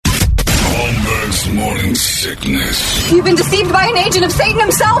This morning sickness. You've been deceived by an agent of Satan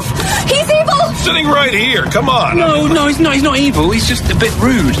himself. He's evil. Sitting right here. Come on. No, he's not. He's not evil. He's just a bit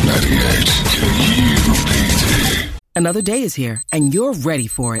rude. 98 KUPD. Another day is here, and you're ready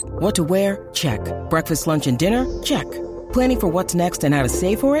for it. What to wear? Check. Breakfast, lunch, and dinner? Check. Planning for what's next and how to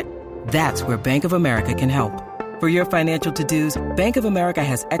save for it? That's where Bank of America can help. For your financial to-dos, Bank of America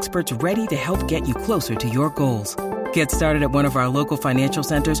has experts ready to help get you closer to your goals. Get started at one of our local financial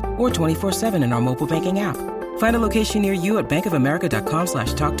centers or 24/7 in our mobile banking app. Find a location near you at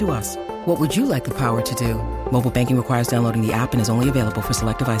bankofamerica.com/talktous. What would you like the power to do? Mobile banking requires downloading the app and is only available for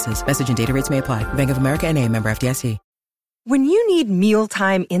select devices. Message and data rates may apply. Bank of America NA, member FDIC. When you need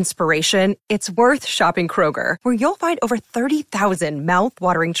mealtime inspiration, it's worth shopping Kroger, where you'll find over 30,000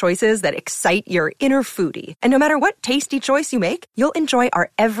 mouth-watering choices that excite your inner foodie. And no matter what tasty choice you make, you'll enjoy our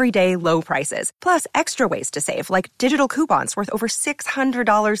everyday low prices, plus extra ways to save, like digital coupons worth over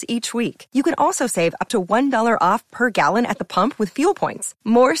 $600 each week. You can also save up to $1 off per gallon at the pump with fuel points.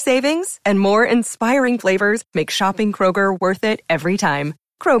 More savings and more inspiring flavors make shopping Kroger worth it every time.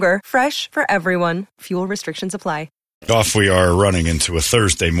 Kroger, fresh for everyone. Fuel restrictions apply. Off we are, running into a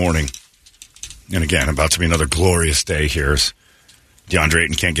Thursday morning. And again, about to be another glorious day here. DeAndre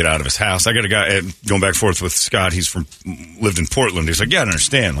Ayton can't get out of his house. I got a guy going back and forth with Scott. He's lived in Portland. He's like, yeah, I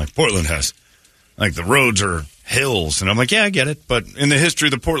understand. Like, Portland has, like, the roads are hills. And I'm like, yeah, I get it. But in the history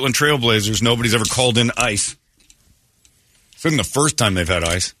of the Portland Trailblazers, nobody's ever called in ice. It's been the first time they've had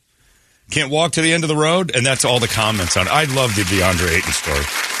ice. Can't walk to the end of the road, and that's all the comments on it. I love the DeAndre Ayton story.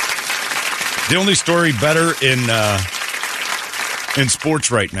 The only story better in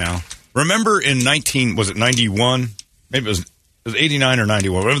sports right now. Remember in 91? Maybe it was 89 or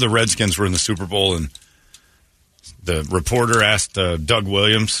 91. Whatever, the Redskins were in the Super Bowl, and the reporter asked Doug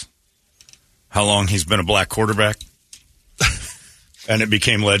Williams how long he's been a black quarterback. And it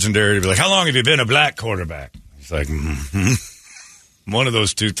became legendary to be like, how long have you been a black quarterback? He's like, one of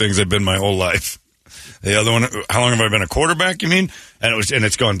those two things I've been my whole life. The other one, how long have I been a quarterback, you mean? And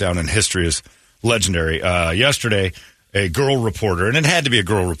it's gone down in history as legendary. Yesterday, a girl reporter, and it had to be a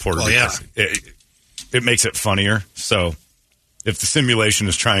girl reporter because it makes it funnier. So if the simulation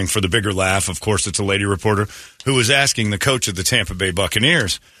is trying for the bigger laugh, of course it's a lady reporter who was asking the coach of the Tampa Bay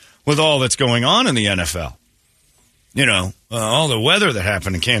Buccaneers, with all that's going on in the NFL, you know, all the weather that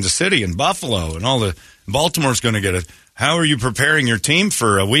happened in Kansas City and Buffalo and all the Baltimore's going to get it. How are you preparing your team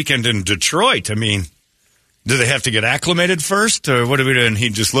for a weekend in Detroit? I mean, do they have to get acclimated first, or what do we do? And he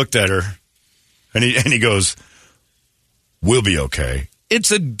just looked at her, and he goes, "We'll be okay.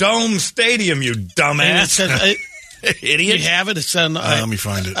 It's a dome stadium, you dumbass." Idiot. You have it? It's on, let me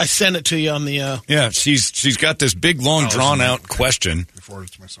find it. I sent it to you on the... Yeah, she's got this big, long, drawn-out question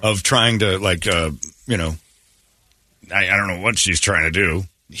of trying to, like, you know, I don't know what she's trying to do.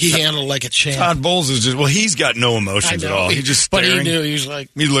 He handled like a champ. Todd Bowles is just, well, he's got no emotions at all. He's just staring. But he knew. He was like...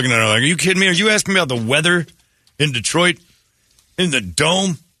 He's looking at her like, are you kidding me? Are you asking me about the weather in Detroit, in the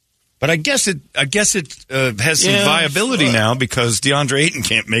dome? But I guess it has some viability now because DeAndre Ayton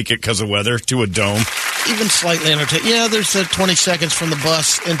can't make it because of weather to a dome. Even slightly entertaining. Yeah, there's 20 seconds from the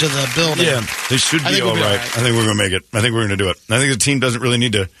bus into the building. Yeah, they should be all right. I think we're going to make it. I think we're going to do it. I think the team doesn't really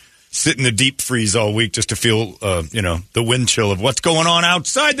need to sit in the deep freeze all week just to feel, the wind chill of what's going on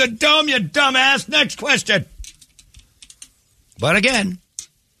outside the dome, you dumbass. Next question. But again,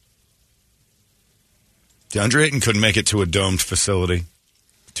 DeAndre Ayton couldn't make it to a domed facility.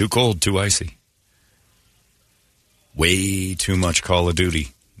 Too cold, too icy. Way too much Call of Duty.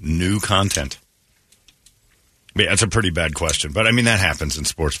 New content. Yeah, that's a pretty bad question. But, I mean, that happens in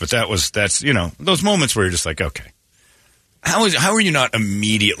sports. But that's those moments where you're just like, okay. How are you not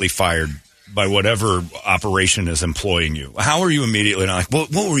immediately fired by whatever operation is employing you? How are you immediately not like,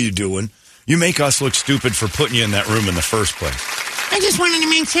 what were you doing? You make us look stupid for putting you in that room in the first place. I just wanted to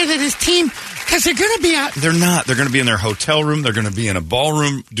make sure that his team, because they're going to be out. They're not. They're going to be in their hotel room. They're going to be in a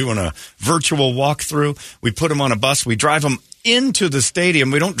ballroom doing a virtual walkthrough. We put them on a bus. We drive them into the stadium.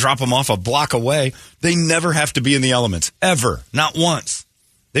 We don't drop them off a block away. They never have to be in the elements, ever. Not once.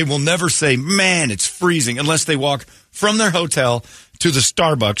 They will never say, man, it's freezing, unless they walk from their hotel to the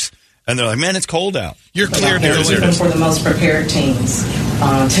Starbucks, and they're like, man, it's cold out. You're clear to looking for the most prepared teams.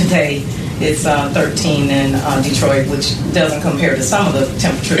 Today it's 13 in Detroit, which doesn't compare to some of the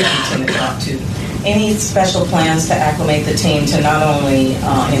temperatures we tend to drop to. Any special plans to acclimate the team to not only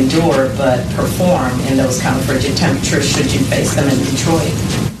endure but perform in those kind of frigid temperatures should you face them in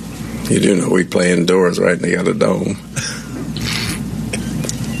Detroit? You do know we play indoors, right? They got a dome.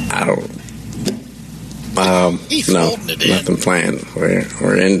 I He's No, holding it in. nothing planned.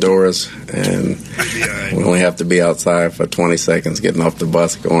 We're indoors, and we only have to be outside for 20 seconds getting off the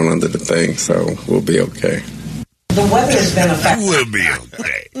bus, going under the thing, so we'll be okay. The weather has been a factor. We'll be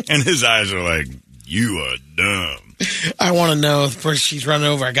okay. And his eyes are like, you are dumb. I want to know, first she's running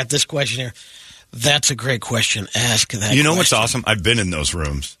over, I got this question here. That's a great question. Ask that You know question. what's awesome? I've been in those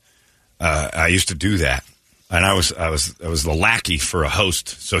rooms. I used to do that. And I was the lackey for a host,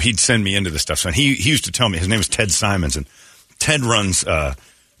 so he'd send me into this stuff. So he used to tell me, his name is Ted Simons, and Ted runs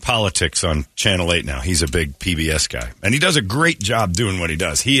politics on Channel 8 now. He's a big PBS guy, and he does a great job doing what he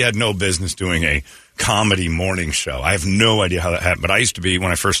does. He had no business doing a comedy morning show. I have no idea how that happened, but I used to be,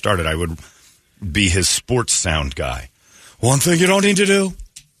 when I first started, I would be his sports sound guy. One thing you don't need to do,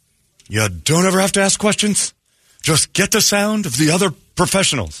 you don't ever have to ask questions. Just get the sound of the other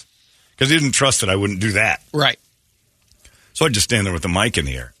professionals. Because he didn't trust that I wouldn't do that. Right. So I'd just stand there with the mic in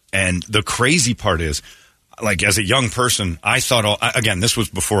the air. And the crazy part is, like, as a young person, I thought, again, this was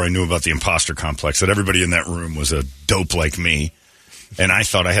before I knew about the imposter complex, that everybody in that room was a dope like me. And I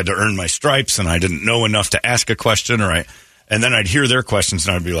thought I had to earn my stripes, and I didn't know enough to ask a question. And then I'd hear their questions,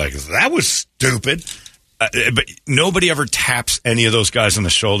 and I'd be like, that was stupid. But nobody ever taps any of those guys on the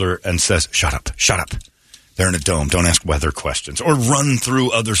shoulder and says, shut up, shut up. They're in a dome. Don't ask weather questions or run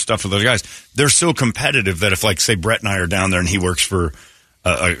through other stuff with those guys. They're so competitive that if, like, say, Brett and I are down there and he works for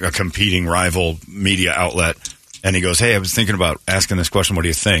a competing rival media outlet and he goes, hey, I was thinking about asking this question. What do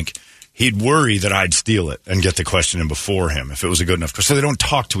you think? He'd worry that I'd steal it and get the question in before him if it was a good enough. So they don't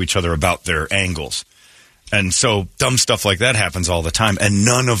talk to each other about their angles. And so dumb stuff like that happens all the time. And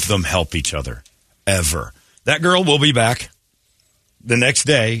none of them help each other ever. That girl will be back the next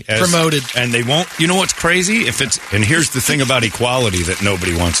day promoted, and they won't. You know what's crazy? And here's the thing about equality that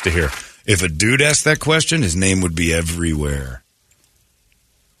nobody wants to hear. If a dude asked that question, his name would be everywhere.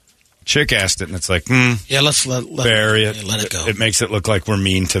 Chick asked it, and it's like, yeah, let's bury it. Yeah, let it go. It makes it look like we're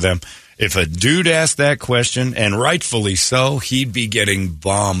mean to them. If a dude asked that question, and rightfully so, he'd be getting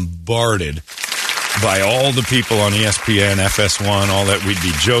bombarded by all the people on ESPN, FS1, all that. We'd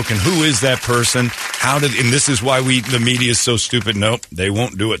be joking. Who is that person? And this is why the media is so stupid. Nope, they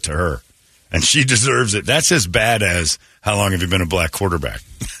won't do it to her. And she deserves it. That's as bad as, how long have you been a black quarterback?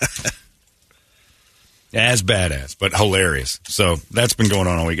 As bad as, but hilarious. So that's been going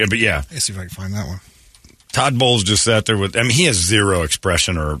on all weekend. But yeah. Let's see if I can find that one. Todd Bowles just sat there he has zero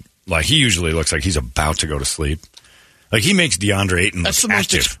expression, or like he usually looks like he's about to go to sleep. Like he makes DeAndre Ayton look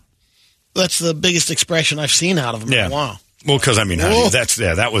active. That's the biggest expression I've seen out of him in a while. Well, because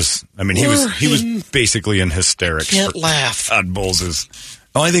he was basically in hysterics. Can't laugh. Todd Bowles is.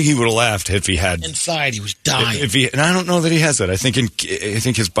 Oh, I think he would have laughed if he had. Inside, he was dying. And I don't know that he has that. I think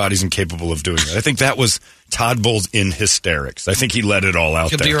his body's incapable of doing that. I think that was Todd Bowles in hysterics. I think he let it all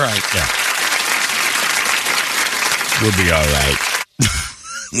out there. Could be right. Yeah. We'll be all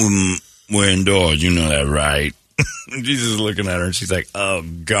right. We're indoors. You know that, right? Jesus is looking at her, and she's like, oh,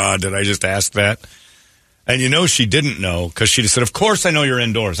 God, did I just ask that? And you know she didn't know, because she just said, of course I know you're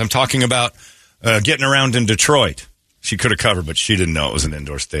indoors. I'm talking about getting around in Detroit. She could have covered, but she didn't know it was an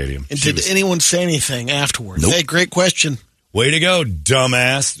indoor stadium. And did anyone say anything afterwards? Nope. Hey, great question. Way to go,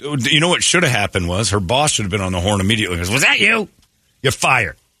 dumbass. You know what should have happened was her boss should have been on the horn immediately. He goes, was that you? You're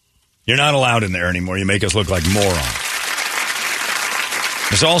fired. You're not allowed in there anymore. You make us look like morons.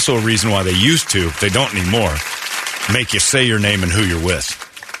 There's also a reason why they used to, they don't anymore, make you say your name and who you're with.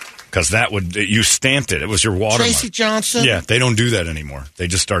 Because you stamped it. It was your watermark. Tracy Johnson? Yeah, they don't do that anymore. They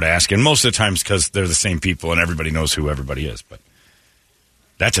just start asking. Most of the times because they're the same people and everybody knows who everybody is. But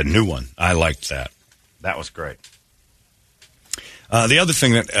that's a new one. I liked that. That was great. The other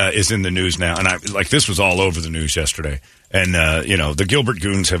thing that is in the news now, and this was all over the news yesterday, and the Gilbert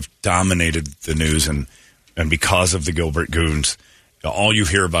Goons have dominated the news, and because of the Gilbert Goons, all you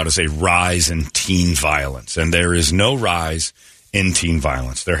hear about is a rise in teen violence, and there is no rise in teen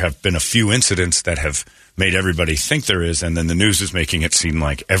violence. There have been a few incidents that have made everybody think there is, and then the news is making it seem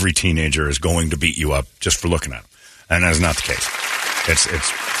like every teenager is going to beat you up just for looking at them, and that's not the case. It's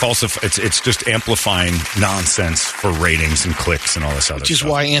it's just amplifying nonsense for ratings and clicks and all this other stuff. Which is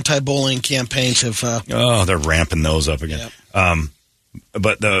why anti-bullying campaigns have... they're ramping those up again. Yep.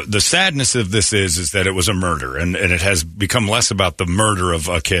 But the sadness of this is that it was a murder, and it has become less about the murder of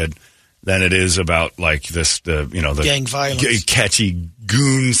a kid than it is about like the gang violence, catchy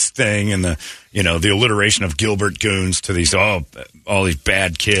goons thing, and the alliteration of Gilbert Goons to these all these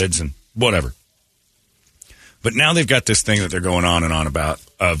bad kids and whatever. But now they've got this thing that they're going on and on about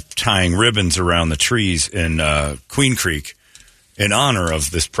of tying ribbons around the trees in Queen Creek in honor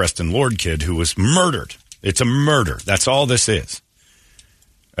of this Preston Lord kid who was murdered. It's a murder. That's all this is.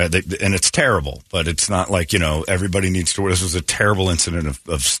 And it's terrible, but it's not like, everybody needs to wear. This was a terrible incident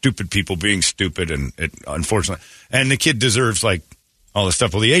of stupid people being stupid, and it, unfortunately. And the kid deserves, all this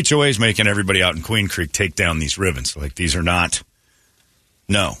stuff. Well, the HOA is making everybody out in Queen Creek take down these ribbons. These are not.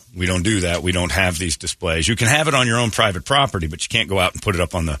 No, we don't do that. We don't have these displays. You can have it on your own private property, but you can't go out and put it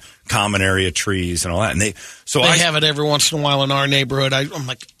up on the common area trees and all that. And they have it every once in a while in our neighborhood. I'm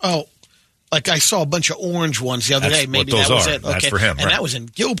like, oh. I saw a bunch of orange ones the other day. Maybe that was it. Okay. That's for him. And that was in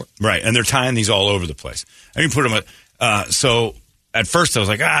Gilbert. Right. And they're tying these all over the place. And you put them so at first I was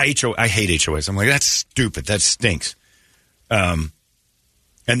like, HOA. I hate HOAs. I'm like, that's stupid. That stinks. And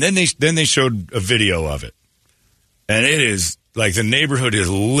then they showed a video of it. And it is the neighborhood is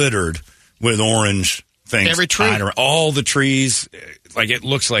littered with orange things. Every tree. All the trees.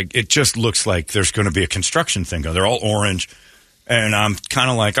 It just looks like there's going to be a construction thing going. They're all orange. And I'm kind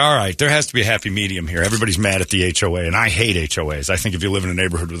of like, all right, there has to be a happy medium here. Everybody's mad at the HOA, and I hate HOAs. I think if you live in a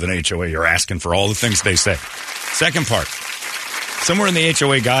neighborhood with an HOA, you're asking for all the things they say. Second part, somewhere in the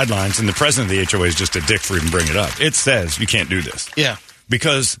HOA guidelines, and the president of the HOA is just a dick for even bringing it up, it says you can't do this. Yeah.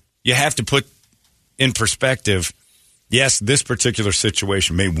 Because you have to put in perspective, yes, this particular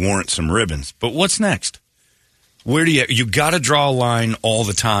situation may warrant some ribbons, but what's next? Where do you got to draw a line all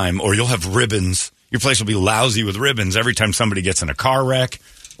the time, or you'll have ribbons. Your place will be lousy with ribbons every time somebody gets in a car wreck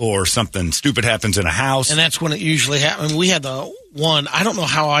or something stupid happens in a house. And that's when it usually happens. We had the one, I don't know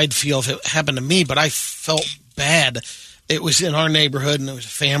how I'd feel if it happened to me, but I felt bad. It was in our neighborhood, and there was a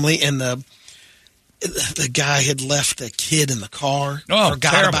family, and the guy had left the kid in the car. Oh,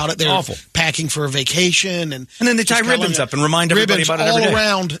 forgot terrible. about it. They were Awful. Packing for a vacation. And then they tie ribbons up and remind everybody about it every day. All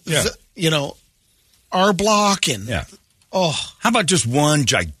around, our block. And yeah. Oh, how about just one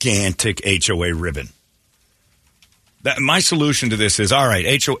gigantic HOA ribbon? My solution to this is, all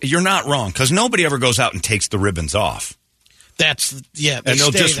right, HOA, you're not wrong, because nobody ever goes out and takes the ribbons off. And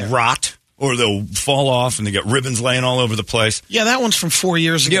they'll just rot, or they'll fall off, and they get ribbons laying all over the place. Yeah, that one's from 4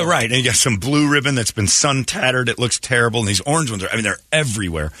 years ago. Yeah, right. And you got some blue ribbon that's been sun tattered. It looks terrible. And these orange ones, they're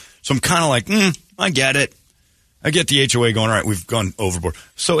everywhere. So I'm kind of like, I get it. I get the HOA going, all right, we've gone overboard.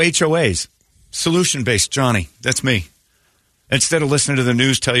 So HOAs, solution-based, Johnny, that's me. Instead of listening to the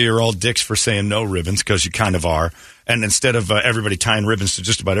news tell you you're all dicks for saying no ribbons, because you kind of are, and instead of everybody tying ribbons to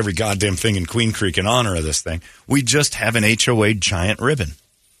just about every goddamn thing in Queen Creek in honor of this thing, we just have an HOA giant ribbon.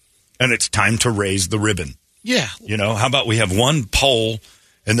 And it's time to raise the ribbon. Yeah. How about we have one pole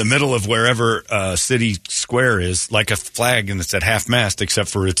in the middle of wherever city square is, like a flag, and it's at half-mast, except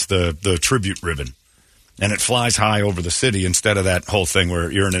for it's the tribute ribbon. And it flies high over the city instead of that whole thing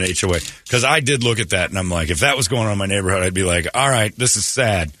where you're in an HOA. Because I did look at that, and I'm like, if that was going on in my neighborhood, I'd be like, all right, this is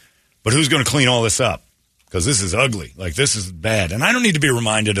sad, but who's going to clean all this up? Because this is ugly. This is bad. And I don't need to be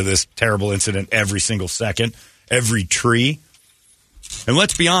reminded of this terrible incident every single second, every tree. And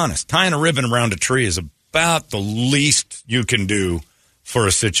let's be honest, tying a ribbon around a tree is about the least you can do for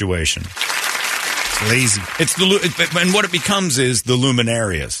a situation. It's lazy. And what it becomes is the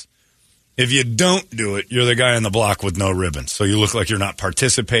luminarias. If you don't do it, you're the guy on the block with no ribbon. So you look like you're not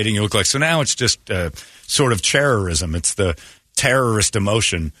participating. So now it's just sort of terrorism. It's the terrorist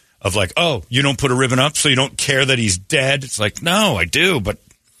emotion of you don't put a ribbon up, so you don't care that he's dead. It's like, no, I do, but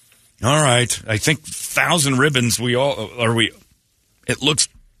all right. I think 1,000 ribbons, it looks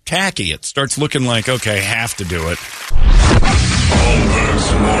tacky. It starts looking like, okay, I have to do it.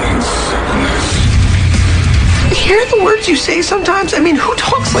 Holmberg's Morning Sickness. You hear the words you say sometimes? I mean, who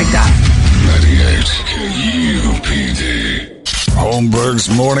talks like that? 98 KUPD. Holmberg's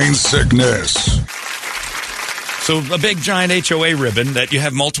Morning Sickness. So a big giant HOA ribbon that you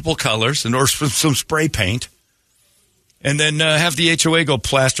have multiple colors or some spray paint. And then have the HOA go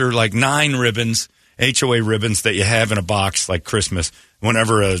plaster 9 ribbons, HOA ribbons that you have in a box like Christmas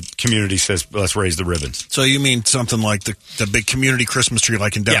whenever a community says, let's raise the ribbons. So you mean something like the big community Christmas tree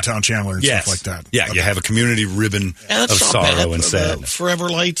like in downtown Chandler and stuff like that? Yeah, okay. You have a community ribbon of sorrow and sadness. Forever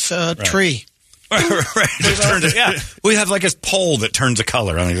Lights tree. Right. We have a pole that turns a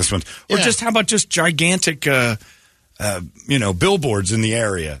color. I think this one. Or how about just gigantic, billboards in the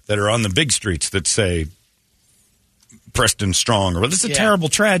area that are on the big streets that say Preston strong, or this is a terrible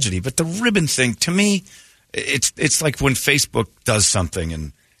tragedy. But the ribbon thing, to me, it's like when Facebook does something,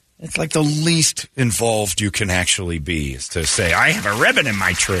 and it's like the least involved you can actually be is to say, I have a ribbon in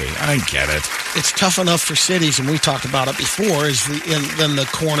my tree. I get it. It's tough enough for cities, and we talked about it before, then the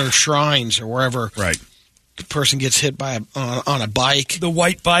corner shrines or wherever the person gets hit by on a bike. The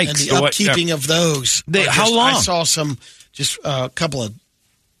white bikes. And the upkeeping of those. How long? I saw some, just a couple of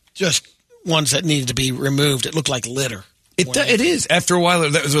just ones that needed to be removed. It looked like litter. It is. After a while,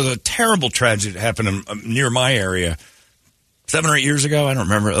 there was a terrible tragedy that happened near my area 7 or 8 years ago, I don't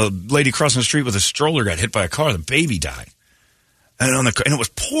remember, a lady crossing the street with a stroller got hit by a car. The baby died. And it was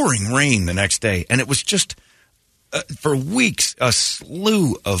pouring rain the next day. And it was just, for weeks, a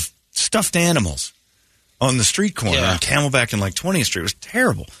slew of stuffed animals on the street corner on Camelback and like 20th Street. It was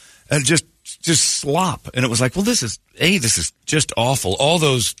terrible. And just slop. And it was like, well, this is just awful. All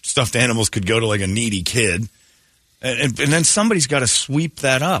those stuffed animals could go to like a needy kid. And then somebody's got to sweep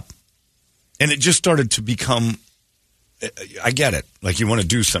that up. And it just started to become, I get it. Like you want to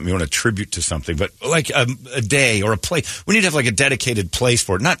do something, you want to tribute to something, but like a day or a place, we need to have like a dedicated place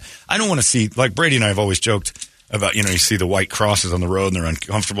for it. I don't want to see, like Brady and I have always joked about, you see the white crosses on the road and they're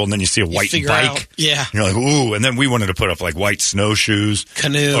uncomfortable, and then you see a white bike. Yeah. And you're like, ooh. And then we wanted to put up like white snowshoes.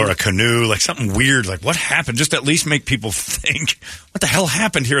 Canoe. Or a canoe, like something weird. Like what happened? Just at least make people think, what the hell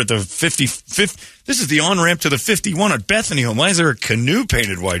happened here at the 55th? This is the on-ramp to the 51 at Bethany Home. Why is there a canoe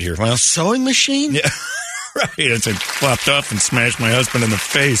painted white here? Well, sewing machine? Yeah. Right. It's flopped off and smashed my husband in the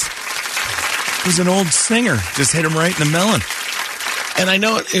face. It was an old singer. Just hit him right in the melon. And I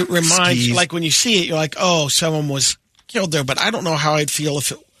know it reminds you, like when you see it, you're like, oh, someone was killed there. But I don't know how I'd feel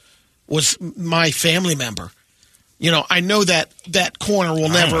if it was my family member. I know that corner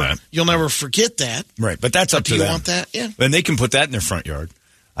will you'll never forget that. Right. But that's up to them. Do you want that? Yeah. And they can put that in their front yard.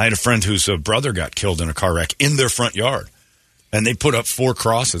 I had a friend whose brother got killed in a car wreck in their front yard. And they put up 4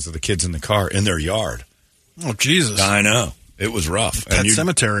 crosses of the kids in the car in their yard. Oh, Jesus. I know. It was rough. Pet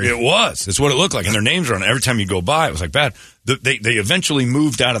cemetery. It was. It's what it looked like. And their names were on it. Every time you go by, it was like bad. They eventually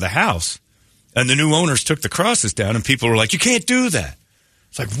moved out of the house, and the new owners took the crosses down, and people were like, you can't do that.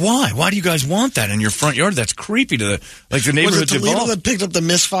 It's like, why? Why do you guys want that in your front yard? That's creepy to the neighborhood. Was it Toledo that picked up the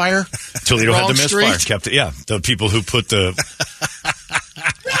misfire? Toledo had the misfire. Kept it. Yeah, the people who put the...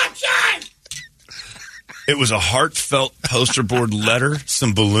 It was a heartfelt poster board letter,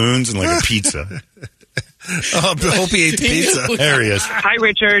 some balloons, and like a pizza. Oh, I hope he ate the pizza. There he is. Hi,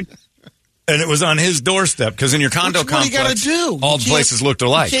 Richard. And it was on his doorstep, because in your condo complex, what do you got to do? all the places looked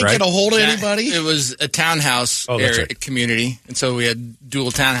alike, you can't right? get a hold of anybody? It was a townhouse community, and so we had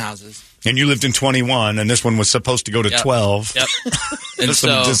dual townhouses. And you lived in 21, and this one was supposed to go to 12. Yep. And so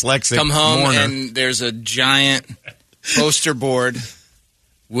dyslexic come home, mourner. and there's a giant poster board.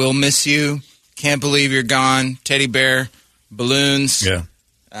 We'll miss you. Can't believe you're gone. Teddy bear, balloons. Yeah.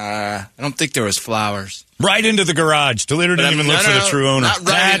 I don't think there was flowers. Right into the garage. Toledo didn't even look for the true owner. Not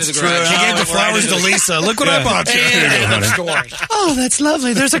right into the garage. She gave the flowers to Lisa. Look what I bought you. Oh, that's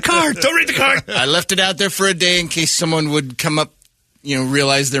lovely. There's a card. Don't read the card. I left it out there for a day in case someone would come up,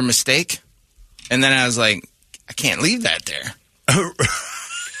 realize their mistake. And then I was like, I can't leave that there.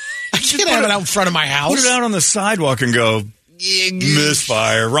 I can't have it out in front of my house. Put it out on the sidewalk and go,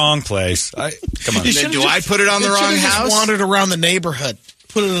 misfire, wrong place. Come on. Do I put it on the wrong house? Just wandered around the neighborhood.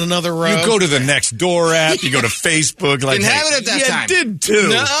 Put it in another row. You go to the Next Door app. You go to Facebook. Like, didn't have it at that time. You did too.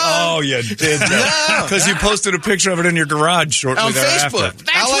 No. Oh, you did. No. Because you posted a picture of it in your garage shortly on thereafter. Facebook.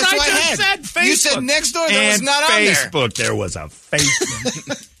 That's what I just said. Facebook. You said Next Door. That was not on there. Facebook. There was a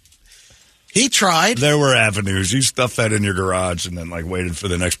Facebook. He tried. There were avenues. You stuffed that in your garage and then waited for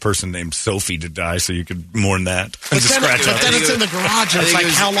the next person named Sophie to die so you could mourn that. But then it's in the garage. And it's like,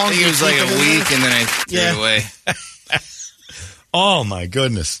 how long? It was like a week, and then I threw it away. Oh, my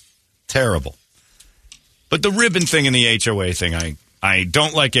goodness. Terrible. But the ribbon thing and the HOA thing, I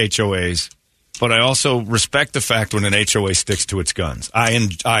don't like HOAs, but I also respect the fact when an HOA sticks to its guns.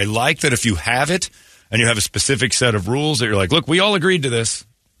 I like that if you have it and you have a specific set of rules that you're like, look, we all agreed to this.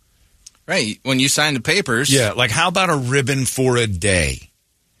 Right. When you sign the papers. Yeah. Like, how about a ribbon for a day?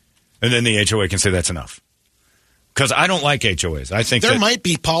 And then the HOA can say that's enough. Because I don't like HOAs. I think there might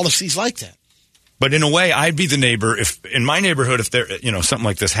be policies like that. But in a way, I'd be the neighbor if in my neighborhood, if there, something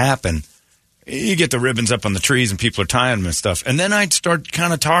like this happened, you get the ribbons up on the trees and people are tying them and stuff. And then I'd start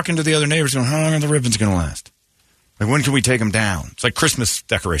kind of talking to the other neighbors going, how long are the ribbons going to last? Like, when can we take them down? It's like Christmas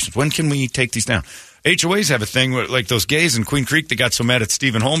decorations. When can we take these down? HOAs have a thing where, like those gays in Queen Creek that got so mad at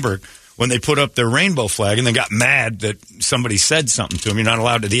Stephen Holmberg when they put up their rainbow flag and they got mad that somebody said something to them. You're not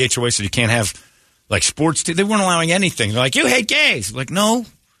allowed to. The HOA said you can't have, sports. They weren't allowing anything. They're like, you hate gays. Like, no.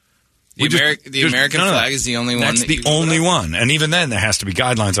 The American flag is the only one. That's the only one. And even then, there has to be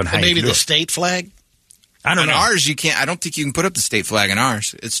guidelines on how you do it. Maybe the state flag? I don't know. Ours, you can't. I don't think you can put up the state flag in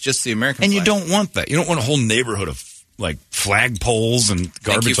ours. It's just the American flag. And you don't want that. You don't want a whole neighborhood of, flag poles and garbage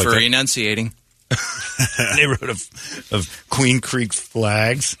like that. Thank you for enunciating. Neighborhood of Queen Creek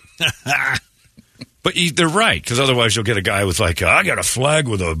flags. But they're right, because otherwise you'll get a guy with I got a flag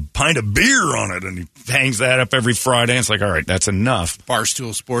with a pint of beer on it, and he hangs that up every Friday. And it's like, all right, that's enough.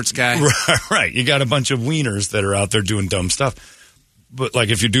 Barstool sports guy. Right. You got a bunch of wieners that are out there doing dumb stuff. But,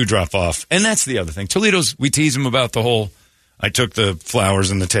 if you do drop off, and that's the other thing. Toledo's, we tease him about the whole, I took the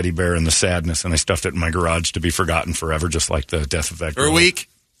flowers and the teddy bear and the sadness, and I stuffed it in my garage to be forgotten forever, just like the death of that girl. For a week?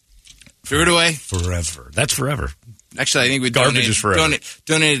 Threw it away? Forever. That's forever. Actually, I think we Garbage is forever.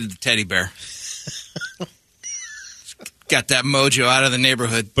 Donated the teddy bear. Got that mojo out of the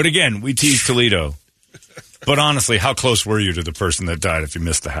neighborhood. But again, we tease Toledo. But honestly, how close were you to the person that died if you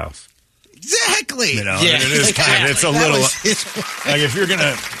missed the house? Exactly. You know, it is kind of, it's a little, like if you're going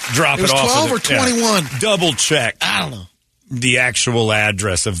to drop it off. 12 or 21. Double check. I don't know. The actual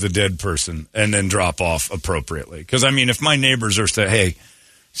address of the dead person and then drop off appropriately. Because, I mean, if my neighbors are saying, hey,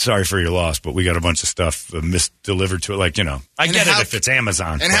 sorry for your loss, but we got a bunch of stuff misdelivered to it. Like, you know, I get it if it's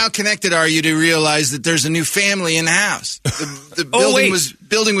Amazon. And how connected are you to realize that there's a new family in the house? The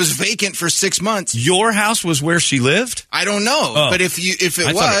building was vacant for 6 months. Your house was where she lived? I don't know. But if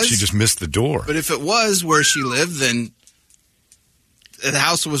it was, she just missed the door. But if it was where she lived, then the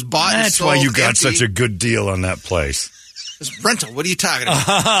house was bought and sold. That's why you got empty. such a good deal on that place. It's rental. What are you talking about?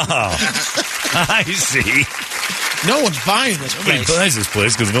 Oh, I see. No one's buying this place. Nobody buys this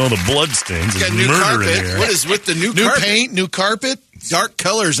place because of all the blood stains. Got There's new murder carpet. in here. What is with the new carpet? Paint, new carpet? Dark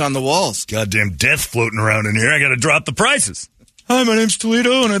colors on the walls. Goddamn death floating around in here. I got to drop the prices. Hi, my name's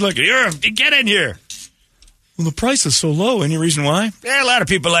Toledo, and I'd like to get in here. Well, the price is so low. Any reason why? Yeah, a lot of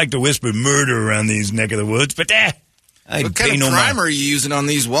people like to whisper murder around these neck of the woods, but what kind of primer are you using on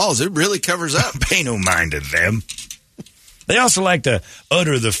these walls? It really covers up. Pay no mind to them. They also like to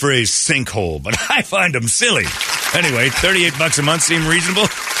utter the phrase sinkhole, but I find them silly. Anyway, $38 a month seem reasonable?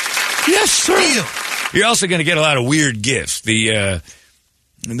 Yes, sir. You're also going to get a lot of weird gifts. The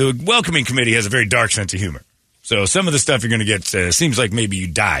welcoming committee has a very dark sense of humor. So some of the stuff you're going to get seems like maybe you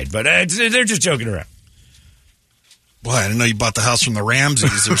died, but they're just joking around. Boy, I didn't know you bought the house from the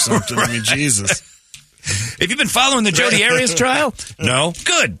Ramseys or something. I mean, Jesus. Have you been following the Jodi Arias trial? No?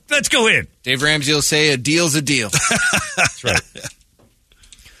 Good. Let's go in. Dave Ramsey will say a deal's a deal. That's right.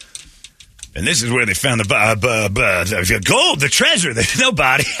 And this is where they found the gold, the treasure. There's no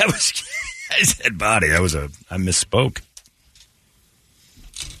body. I said body. I misspoke.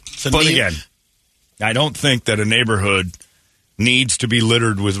 But again, I don't think that a neighborhood needs to be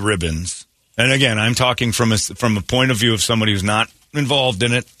littered with ribbons. And again, I'm talking from a point of view of somebody who's not involved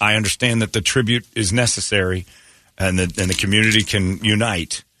in it. I understand that the tribute is necessary and the community can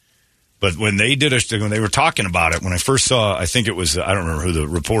unite. But when they were talking about it, when I first saw, I think it was, I don't remember who the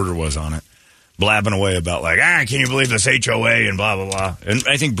reporter was on it, blabbing away about like, can you believe this HOA and blah, blah, blah. And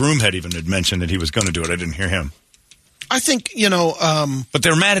I think Broomhead even had mentioned that he was going to do it. I didn't hear him. I think, but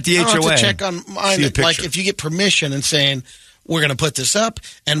they're mad at the HOA. I have to check on mine. Like if you get permission and saying, we're going to put this up,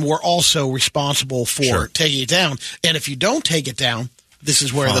 and we're also responsible for taking it down. And if you don't take it down, this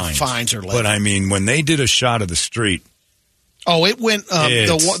is where the fines are laid. But I mean, when they did a shot of the street. Oh, it went,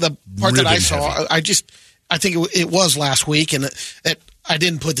 the part that I saw, heavy. I think it was last week, and I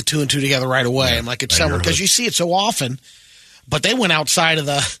didn't put the two and two together right away. I'm like, it's somewhere, because you see it so often. But they went outside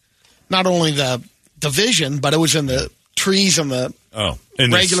of not only the division, but it was in the trees on the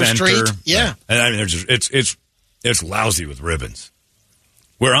regular street. Yeah. And I mean, it's lousy with ribbons.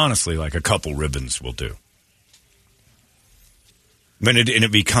 Where honestly, like a couple ribbons will do. And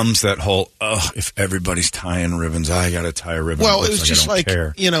it becomes that whole, if everybody's tying ribbons, I got to tie a ribbon. Well, it was just like,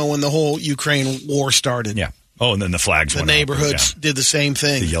 when the whole Ukraine war started. Yeah. Oh, and then the flags went up. The neighborhoods did the same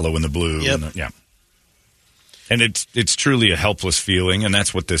thing. The yellow and the blue. Yep. And it's truly a helpless feeling, and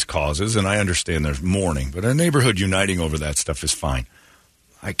that's what this causes. And I understand there's mourning, but a neighborhood uniting over that stuff is fine.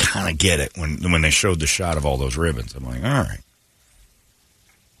 I kind of get it when they showed the shot of all those ribbons. I'm like, all right.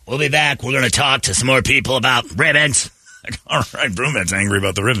 We'll be back. We're going to talk to some more people about ribbons. Like, all right, Broomhead's angry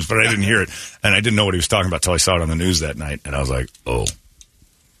about the ribbons, but I didn't hear it. And I didn't know what he was talking about until I saw it on the news that night. And I was like, got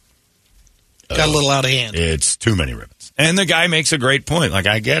a little out of hand. It's too many ribbons. And the guy makes a great point. Like,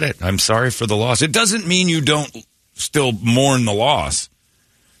 I get it. I'm sorry for the loss. It doesn't mean you don't still mourn the loss.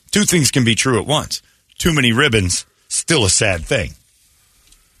 Two things can be true at once. Too many ribbons, still a sad thing.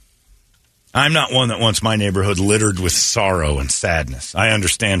 I'm not one that wants my neighborhood littered with sorrow and sadness. I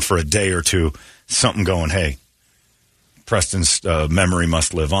understand for a day or two something going, hey, Preston's memory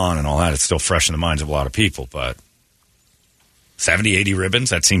must live on and all that. It's still fresh in the minds of a lot of people. But 70, 80 ribbons,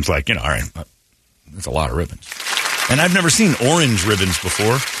 that seems like, all right, that's a lot of ribbons. And I've never seen orange ribbons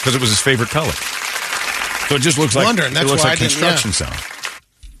before because it was his favorite color. So it just looks like construction sound.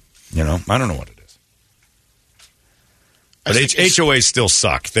 I don't know what it is. But HOAs still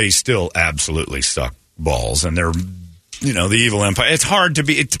suck. They still absolutely suck balls. And they're, the evil empire. It's hard to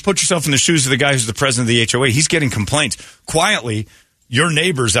put yourself in the shoes of the guy who's the president of the HOA. He's getting complaints. Quietly, your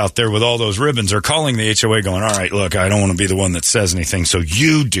neighbors out there with all those ribbons are calling the HOA going, all right, look, I don't want to be the one that says anything, so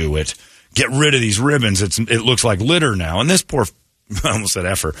you do it. get rid of these ribbons. It looks like litter now. And this poor, I almost said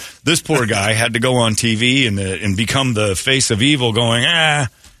effer, this poor guy had to go on TV and become the face of evil going,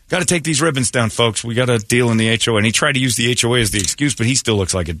 got to take these ribbons down, folks. We got to deal in the HOA. And he tried to use the HOA as the excuse, but he still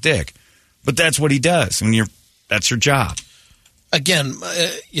looks like a dick. But that's what he does. And that's your job. Again,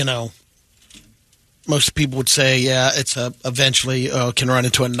 most people would say, it's eventually can run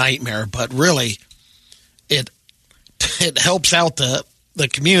into a nightmare. But really, it helps out the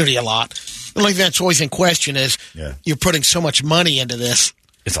community a lot. The only thing that's always in question is you're putting so much money into this.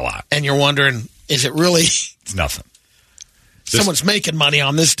 It's a lot. And you're wondering, is it really? It's nothing. Someone's making money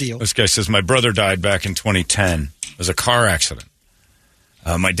on this deal. This guy says, my brother died back in 2010. It was a car accident.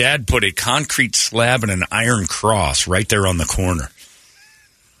 My dad put a concrete slab and an iron cross right there on the corner.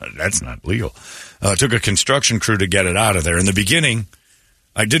 That's not legal. Took a construction crew to get it out of there. In the beginning,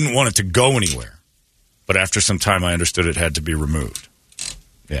 I didn't want it to go anywhere. But after some time, I understood it had to be removed.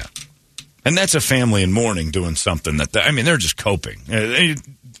 Yeah. And that's a family in mourning doing something they're just coping.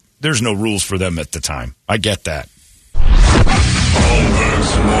 There's no rules for them at the time. I get that.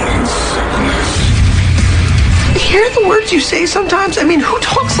 Holmberg's Morning Sickness. Hear the words you say sometimes? I mean, who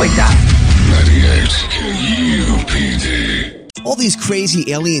talks like that? 98 KUPD. All these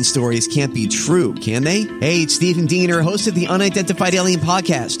crazy alien stories can't be true, can they? Hey, it's Stephen Diener, host of the Unidentified Alien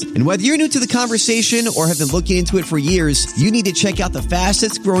Podcast. And whether you're new to the conversation or have been looking into it for years, you need to check out the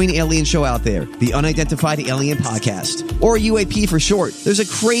fastest growing alien show out there, the Unidentified Alien Podcast, or UAP for short. There's a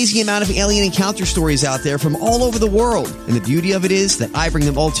crazy amount of alien encounter stories out there from all over the world. And the beauty of it is that I bring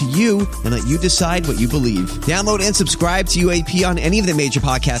them all to you and let you decide what you believe. Download and subscribe to UAP on any of the major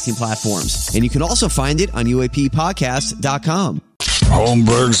podcasting platforms. And you can also find it on UAPpodcast.com.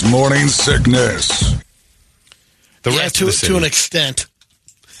 Holmberg's Morning Sickness. The rest of the city. To an extent.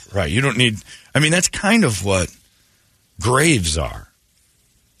 Right. You don't need... that's kind of what graves are.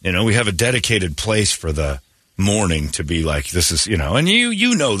 We have a dedicated place for the mourning to be like, this is, and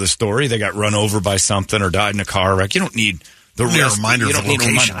you know the story. They got run over by something or died in a car wreck. You don't need the reminder of the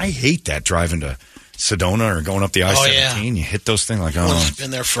location. I hate that, driving to Sedona or going up the I-17. Yeah. You hit those things like, it's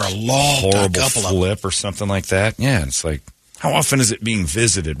been there for a long horrible flip or something like that. Yeah, it's like, how often is it being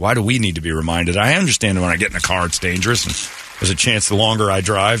visited? Why do we need to be reminded? I understand when I get in a car, it's dangerous. And there's a chance the longer I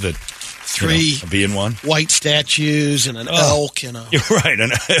drive that I'll be in one. White statues and an elk. You're right.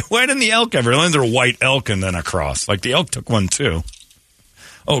 And why didn't the elk ever? There's a white elk and then a cross. Like the elk took one too.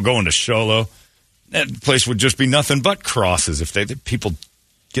 Going to Sholo. That place would just be nothing but crosses if people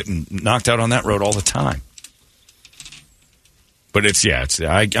getting knocked out on that road all the time. But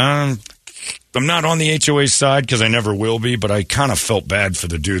I'm not on the HOA side because I never will be, but I kind of felt bad for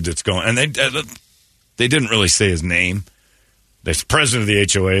the dude that's going. And they didn't really say his name. The president of the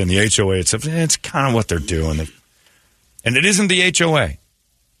HOA and the HOA itself. It's kind of what they're doing. And it isn't the HOA.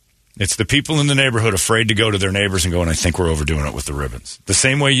 It's the people in the neighborhood afraid to go to their neighbors and go, and I think we're overdoing it with the ribbons. The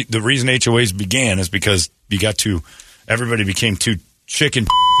same way the reason HOAs began is because everybody became too chicken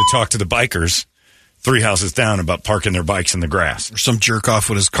to talk to the bikers 3 houses down about parking their bikes in the grass. Or some jerk off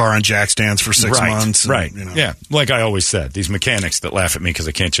with his car on jack stands for 6 months. Right. Yeah. Like I always said, these mechanics that laugh at me because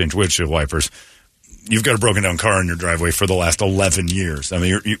I can't change windshield wipers, you've got a broken down car in your driveway for the last 11 years.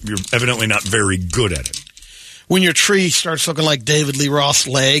 You're evidently not very good at it. When your tree starts looking like David Lee Roth's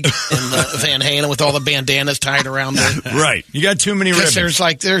leg in Van Halen with all the bandanas tied around it. Right. You got too many ribbons.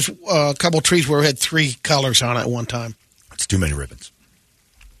 There's a couple trees where we had 3 colors on it at one time. It's too many ribbons.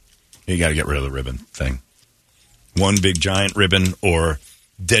 You got to get rid of the ribbon thing. One big giant ribbon or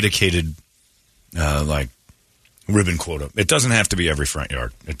dedicated ribbon quota. It doesn't have to be every front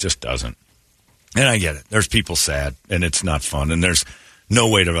yard. It just doesn't. And I get it. There's people sad and it's not fun. And there's no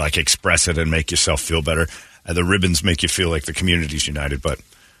way to express it and make yourself feel better. The ribbons make you feel like the community's united, but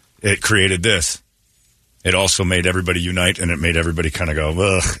it created this. It also made everybody unite and it made everybody kind of go,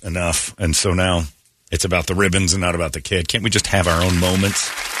 ugh, enough. And so now it's about the ribbons and not about the kid. Can't we just have our own moments?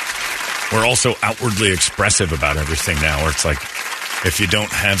 We're also outwardly expressive about everything now, where it's like if you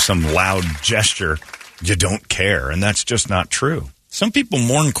don't have some loud gesture, you don't care. And that's just not true. Some people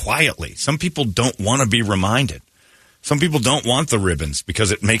mourn quietly. Some people don't want to be reminded. Some people don't want the ribbons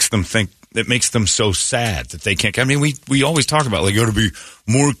because it makes them think, it makes them so sad that they can't. We always talk about you got to be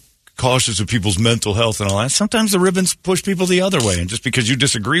more cautious of people's mental health and all that. Sometimes the ribbons push people the other way. And just because you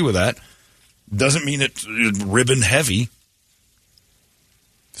disagree with that doesn't mean it's ribbon heavy.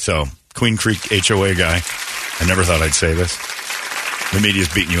 So, Queen Creek HOA guy, I never thought I'd say this. The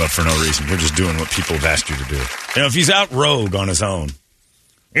media's beating you up for no reason. You're just doing what people have asked you to do. If he's out rogue on his own,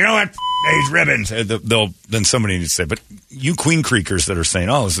 you know what, these ribbons, then somebody needs to say, but you Queen Creekers that are saying,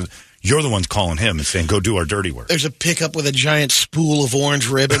 You're the ones calling him and saying, go do our dirty work. There's a pickup with a giant spool of orange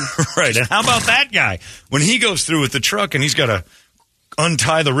ribbon. Right. And how about that guy? When he goes through with the truck and he's got to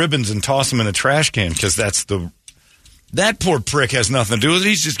untie the ribbons and toss them in a trash can because that poor prick has nothing to do with it.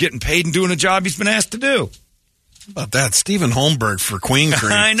 He's just getting paid and doing a job he's been asked to do. How about that? Stephen Holmberg for Queen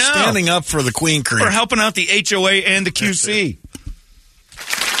Creek. I know. Standing up for the Queen Creek. For helping out the HOA and the QC.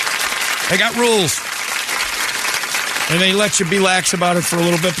 They got rules. And they let you be lax about it for a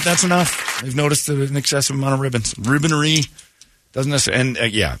little bit, but that's enough. They've noticed an excessive amount of ribbons. Ribbonery doesn't necessarily...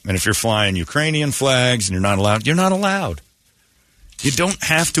 And if you're flying Ukrainian flags and you're not allowed, you're not allowed. You don't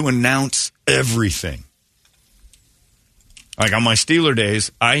have to announce everything. Like on my Steeler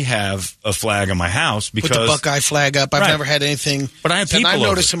days, I have a flag on my house because... Put the Buckeye flag up. I've never had anything... But I have people over. And I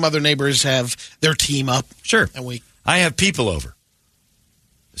noticed some other neighbors have their team up. Sure. And I have people over.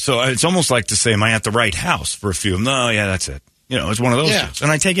 So it's almost like to say, am I at the right house for a few? No, yeah, that's it. It's one of those deals.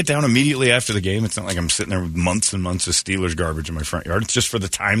 And I take it down immediately after the game. It's not like I'm sitting there with months and months of Steelers garbage in my front yard. It's just for the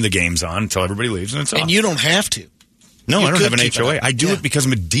time the game's on until everybody leaves and it's off. And you don't have to. No, I don't have an HOA. I do it because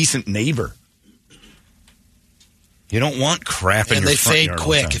I'm a decent neighbor. You don't want crap in your front yard. And they fade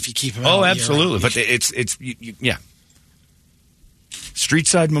quick if you keep them out. Oh, absolutely. But it's street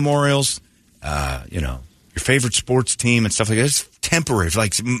side memorials, your favorite sports team and stuff like that. It's temporary.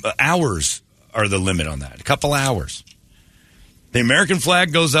 Like hours are the limit on that. A couple hours. The American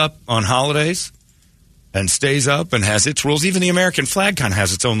flag goes up on holidays and stays up and has its rules. Even the American flag kind of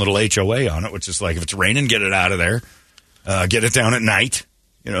has its own little HOA on it, which is like if it's raining, get it out of there. Get it down at night.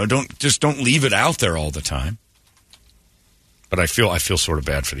 Don't leave it out there all the time. But I feel sort of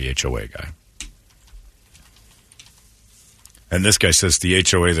bad for the HOA guy. And this guy says the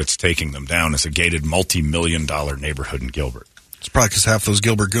HOA that's taking them down is a gated multi-million-dollar neighborhood in Gilbert. It's probably because half those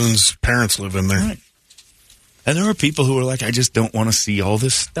Gilbert goons' parents live in there. Right. And there are people who are like, I just don't want to see all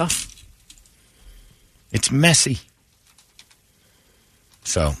this stuff. It's messy.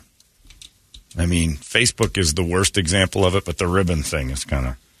 So, I mean, Facebook is the worst example of it, but the ribbon thing is kind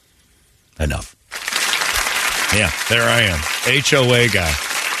of enough. Yeah, there I am. HOA guy.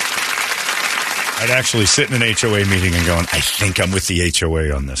 I'd actually sit in an HOA meeting and going, I think I'm with the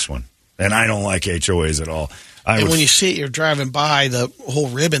HOA on this one. And I don't like HOAs at all. When you see it, you're driving by the whole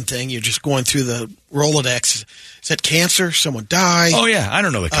ribbon thing, you're just going through the Rolodex. Is that cancer? Someone died? Oh, yeah. I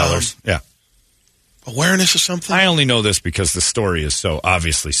don't know the colors. Yeah. Awareness or something? I only know this because the story is so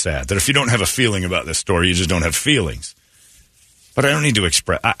obviously sad that if you don't have a feeling about this story, you just don't have feelings. But I don't need to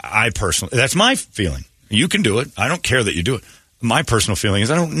express. I personally, that's my feeling. You can do it. I don't care that you do it. My personal feeling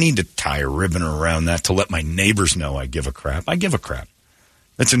is I don't need to tie a ribbon around that to let my neighbors know I give a crap. I give a crap.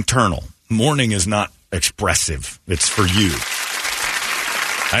 That's internal. Mourning is not expressive. It's for you.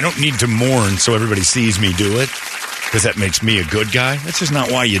 I don't need to mourn so everybody sees me do it because that makes me a good guy. That's just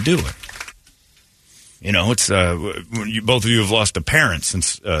not why you do it. It's both of you have lost a parent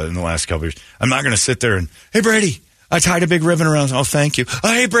since in the last couple of years. I'm not going to sit there and, hey, Brady, I tied a big ribbon around. Oh, thank you.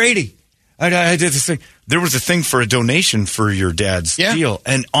 Oh, hey, Brady, I did this thing. There was a thing for a donation for your dad's deal.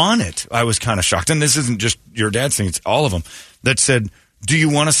 And on it, I was kind of shocked. And this isn't just your dad's thing. It's all of them that said, do you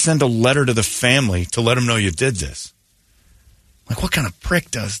want to send a letter to the family to let them know you did this? Like, what kind of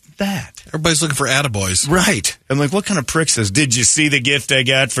prick does that? Everybody's looking for attaboys. Right. I'm like, what kind of prick says, did you see the gift I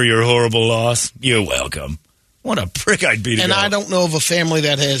got for your horrible loss? You're welcome. What a prick I'd be to And go. I don't know of a family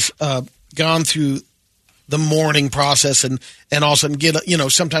that has gone through the mourning process and all of a sudden get,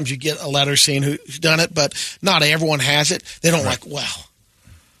 sometimes you get a letter saying who's done it, but not everyone has it. They don't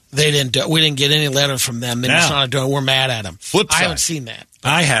we didn't get any letter from them. It's not a donor. We're mad at them. Flip side. I haven't seen that.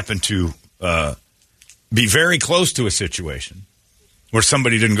 I happen to be very close to a situation where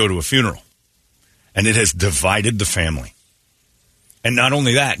somebody didn't go to a funeral, and it has divided the family. And not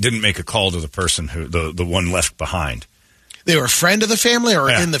only that, didn't make a call to the person who the one left behind. They were a friend of the family or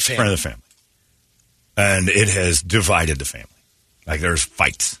in the family? Friend of the family. And it has divided the family. Like, there's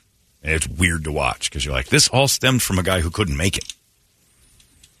fights. And it's weird to watch because you're like, this all stemmed from a guy who couldn't make it.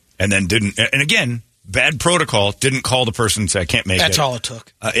 And then didn't, and again, bad protocol, didn't call the person and say, I can't make it. That's all it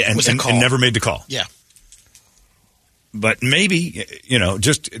took. And never made the call. Yeah. But maybe,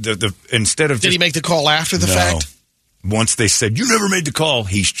 just the instead of Did he make the call after the fact? Once they said, you never made the call,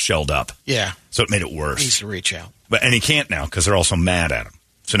 he shelled up. Yeah. So it made it worse. He needs to reach out. And he can't now because they're also mad at him.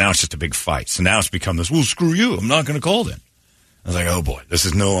 So now it's just a big fight. So now it's become this, well, screw you. I'm not going to call then. I was like, oh, boy, this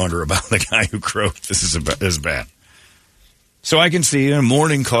is no longer about the guy who croaked. This is bad. So I can see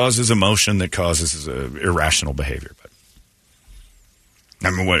mourning causes emotion that causes irrational behavior. But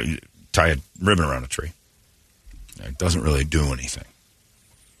I mean, tie a ribbon around a tree. It doesn't really do anything.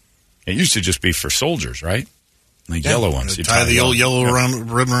 It used to just be for soldiers, right? The yellow ones. You tie the old yellow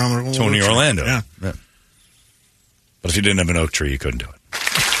ribbon around the Tony Orlando. Yeah. But if you didn't have an oak tree, you couldn't do it.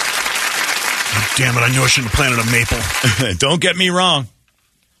 Oh, damn it, I knew I shouldn't have planted a maple. Don't get me wrong.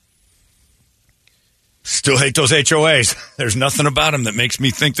 Still hate those HOAs. There's nothing about them that makes me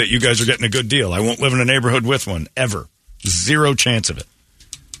think that you guys are getting a good deal. I won't live in a neighborhood with one, ever. Zero chance of it.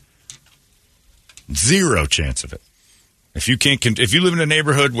 Zero chance of it. If you live in a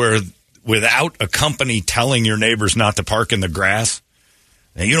neighborhood where without a company telling your neighbors not to park in the grass,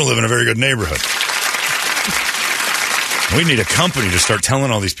 then you don't live in a very good neighborhood. We need a company to start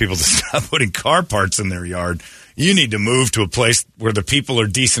telling all these people to stop putting car parts in their yard. You need to move to a place where the people are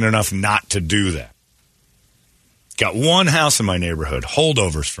decent enough not to do that. Got one house in my neighborhood,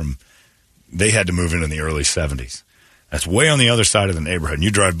 holdovers from, they had to move in the early 70s. That's way on the other side of the neighborhood. And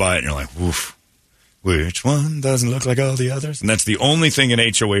you drive by it and you're like, woof, which one doesn't look like all the others? And that's the only thing an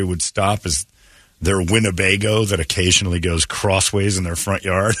HOA would stop is their Winnebago that occasionally goes crossways in their front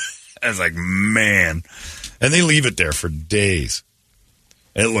yard. I was like, man. And they leave it there for days.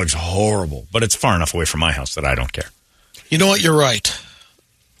 It looks horrible, but it's far enough away from my house that I don't care. You know what? You're right.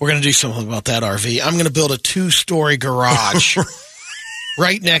 We're going to do something about that RV. I'm going to build a 2-story garage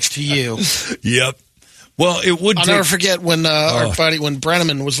right next to you. Yep. Well, it would. I'll never forget when our buddy, when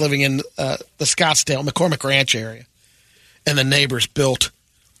Brenneman was living in the Scottsdale, McCormick Ranch area, and the neighbors built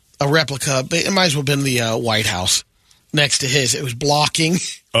a replica. It might as well have been the White House next to his. It was blocking.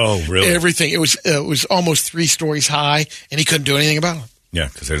 Oh, really? Everything. It was almost 3 stories high, and he couldn't do anything about it. Yeah,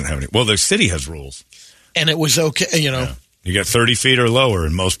 because they didn't have any. Well, the city has rules, and it was okay. You know, yeah. You got 30 feet or lower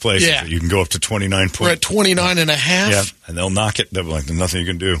in most places. Yeah. You can go up to 29. We're at 29 and a half. Yeah, and they'll knock it. They're like, there's nothing you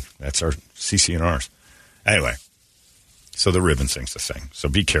can do. That's our CC&Rs. Anyway, so the ribbon thing's the thing. So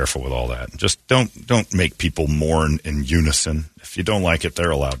be careful with all that. Just don't make people mourn in unison. If you don't like it,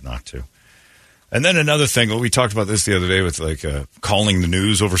 they're allowed not to. And then another thing, we talked about this the other day with like calling the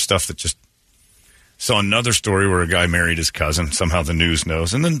news over stuff that just saw another story where a guy married his cousin. Somehow the news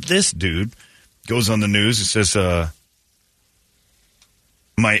knows. And then this dude goes on the news and says,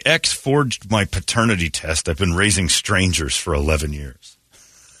 my ex forged my paternity test. I've been raising strangers for 11 years.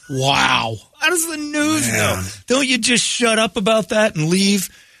 Wow. How does the news know? Don't you just shut up about that and leave?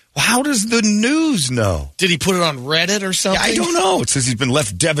 How does the news know? Did he put it on Reddit or something? I don't know. It says he's been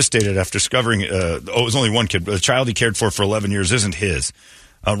left devastated after discovering, it was only one kid, but the child he cared for 11 years isn't his.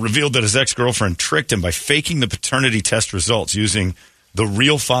 Revealed that his ex-girlfriend tricked him by faking the paternity test results using the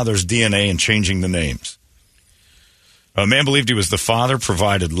real father's DNA and changing the names. A man believed he was the father,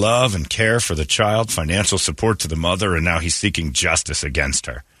 provided love and care for the child, financial support to the mother, and now he's seeking justice against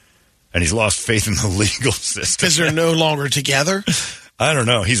her. And he's lost faith in the legal system. Because they're no longer together? I don't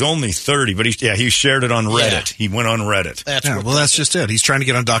know. He's only 30, but he shared it on Reddit. Yeah. He went on Reddit. That's just it. He's trying to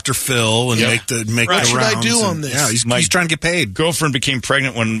get on Dr. Phil and make the rounds. What should I do on this? Yeah, he's trying to get paid. Girlfriend became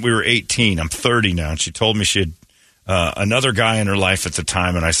pregnant when we were 18. I'm 30 now, and she told me she had another guy in her life at the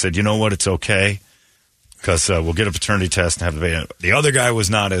time, and I said, you know what, it's okay, because we'll get a paternity test and have the baby. The other guy was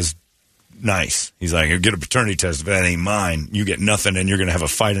not as nice. He's like, get a paternity test, if that ain't mine, you get nothing, and you're going to have a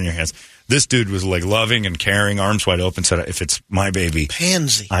fight on your hands. This dude was like loving and caring, arms wide open, said, if it's my baby,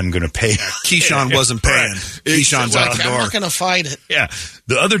 pansy, I'm going to pay. Keyshawn wasn't paying. Keyshawn's out the door. I'm not going to fight it. Yeah.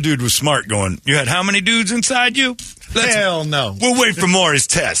 The other dude was smart going, you had how many dudes inside you? Hell no. We'll wait for Maury's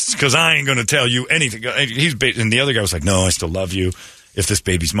tests, because I ain't going to tell you anything. And the other guy was like, no, I still love you. If this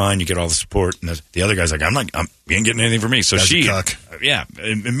baby's mine, you get all the support. And the other guy's like, you ain't getting anything from me. So she,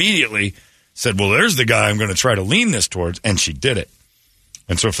 immediately said, well, there's the guy I'm going to try to lean this towards. And she did it.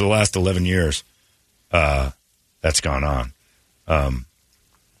 And so for the last 11 years, that's gone on.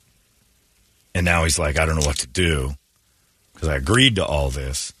 And now he's like, I don't know what to do, because I agreed to all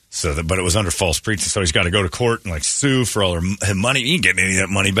this. But it was under false pretense. So he's got to go to court and like sue for all her money. He ain't getting any of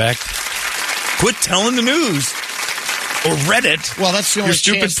that money back. Quit telling the news or Reddit. Well, that's the only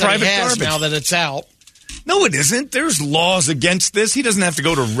chance that he has now that it's out. No, it isn't. There's laws against this. He doesn't have to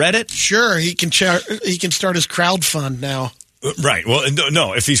go to Reddit. Sure, he can start his crowdfund now. Right. Well,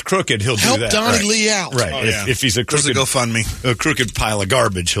 no. If he's crooked, he'll help do that. Donnie Lee out. Right. Oh, if he's a crooked GoFundMe, a crooked pile of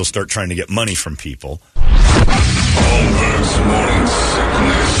garbage, he'll start trying to get money from people. Holmberg's Morning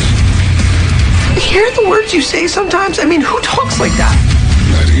Sickness. Hear the words you say sometimes? I mean, who talks like that?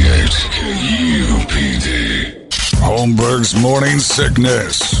 98 KUPD. Holmberg's Morning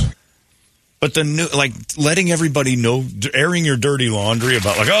Sickness. But letting everybody know, airing your dirty laundry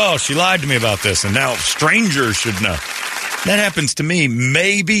about like, oh, she lied to me about this, and now strangers should know. That happens to me.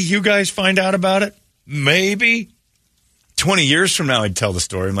 Maybe you guys find out about it. Maybe 20 years from now, I'd tell the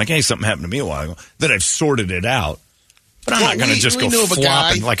story. I'm like, hey, something happened to me a while ago. Then I've sorted it out. But I'm not going to just go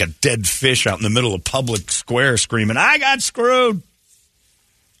flopping like a dead fish out in the middle of public square screaming, I got screwed.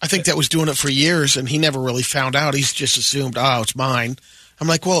 I think that was doing it for years, and he never really found out. He's just assumed, oh, it's mine. I'm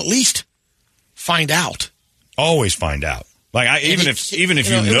like, well, at least find out. Always find out. Like, even if you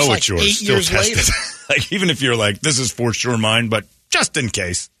know it's yours, still test it. Like, even if you're like, this is for sure mine, but just in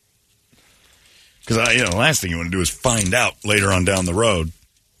case. Because, the last thing you want to do is find out later on down the road.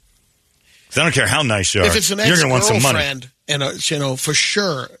 Because I don't care how nice you are. If it's an you're going to want some money. And, for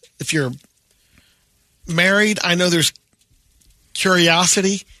sure, if you're married, I know there's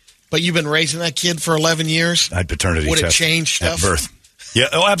curiosity, but you've been raising that kid for 11 years. I'd paternity would test it change stuff? At birth. Yeah,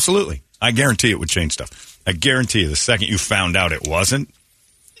 absolutely. I guarantee it would change stuff. I guarantee you the second you found out it wasn't,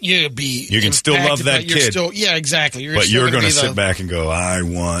 you can still love that kid. Yeah, exactly. You're going to sit back and go, I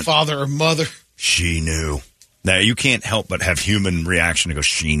want father or mother. She knew. Now, you can't help but have human reaction to go,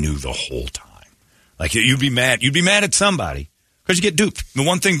 she knew the whole time. Like, you'd be mad. You'd be mad at somebody because you get duped. The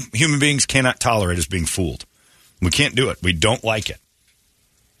one thing human beings cannot tolerate is being fooled. We can't do it. We don't like it.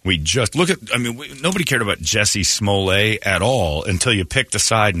 We just nobody cared about Jesse Smollett at all until you picked a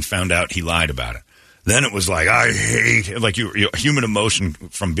side and found out he lied about it. Then it was like, I hate it. Like your human emotion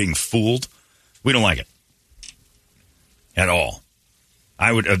from being fooled. We don't like it at all.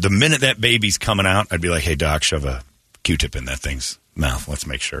 I would, the minute that baby's coming out, I'd be like, hey, doc, shove a Q-tip in that thing's mouth. Let's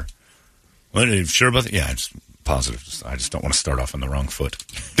make sure. Well, are you sure about that? Yeah, I'm just positive. I just don't want to start off on the wrong foot.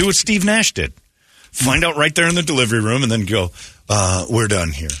 Do what Steve Nash did. Find out right there in the delivery room and then go, we're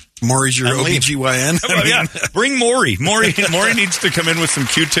done here. Maury's your OBGYN? Well, yeah, bring Maury. Maury needs to come in with some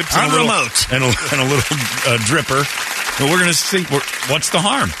Q-tips and a little dripper. But we're going to see what's the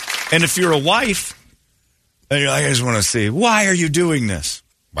harm. And if you're a wife, I just want to see, why are you doing this?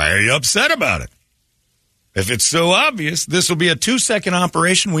 Why are you upset about it? If it's so obvious, this will be a 2-second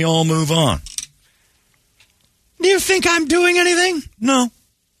operation. We all move on. Do you think I'm doing anything? No.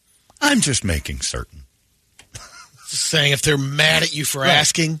 I'm just making certain. Saying if they're mad at you for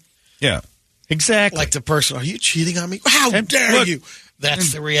asking. Yeah, exactly. Like the person, are you cheating on me? How dare you?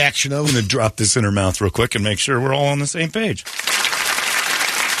 That's the reaction of. I'm going to drop this in her mouth real quick and make sure we're all on the same page.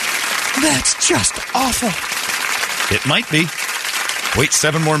 That's just awful. It might be. Wait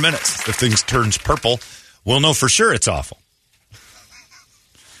 7 more minutes. If things turns purple, we'll know for sure it's awful.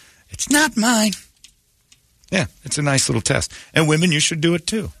 It's not mine. Yeah, it's a nice little test. And women, you should do it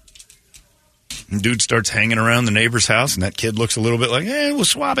too. And dude starts hanging around the neighbor's house, and that kid looks a little bit like, hey, we'll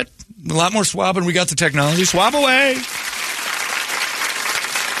swab it. A lot more swabbing. We got the technology. Swab away.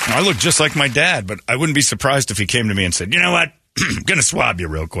 I look just like my dad, but I wouldn't be surprised if he came to me and said, you know what? I'm going to swab you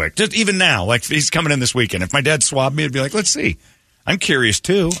real quick. Just even now, like he's coming in this weekend. If my dad swabbed me, I'd be like, let's see. I'm curious,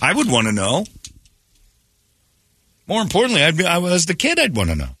 too. I would want to know. More importantly, as the kid, I'd want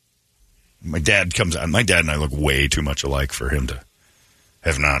to know. My dad comes out. My dad and I look way too much alike for him to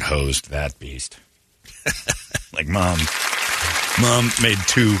have not hosed that beast. Like, Mom made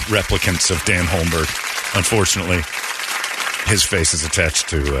 2 replicants of Dan Holmberg. Unfortunately, his face is attached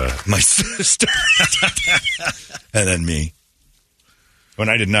to my sister. And then me. When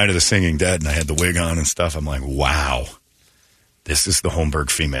I did Night of the Singing Dead and I had the wig on and stuff, I'm like, wow, this is the Holmberg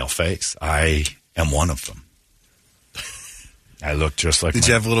female face. I am one of them. I look just like. Did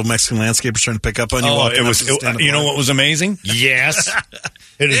you have a little Mexican landscaper trying to pick up on you? Oh, it was. You know what was amazing? Yes,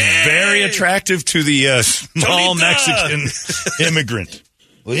 it is very attractive to the small Mexican immigrant.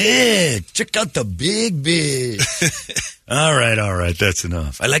 Well, yeah, check out the big. All right, that's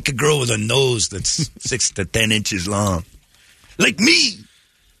enough. I like a girl with a nose that's 6 to 10 inches long, like me.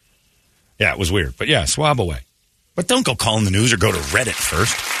 Yeah, it was weird, but yeah, swab away. But don't go calling the news or go to Reddit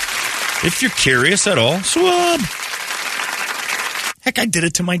first. If you're curious at all, swab. Heck, I did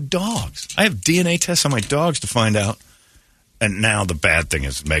it to my dogs. I have DNA tests on my dogs to find out. And now the bad thing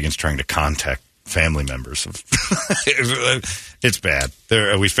is Megan's trying to contact family members. It's bad.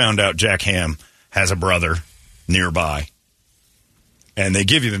 We found out Jack Ham has a brother nearby. And they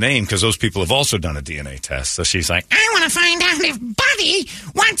give you the name because those people have also done a DNA test. So she's like, I want to find out if Buddy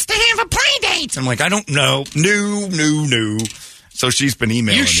wants to have a play date. I'm like, I don't know. No. So she's been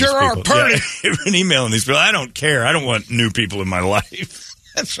emailing you sure these people. are pretty. Yeah, been emailing these people. I don't care. I don't want new people in my life.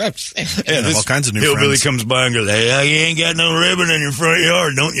 That's what I'm saying. Yeah, all kinds of new hillbilly friends. comes by and goes, hey, you ain't got no ribbon in your front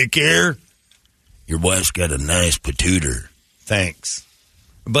yard. Don't you care? Your wife's got a nice patooter. Thanks.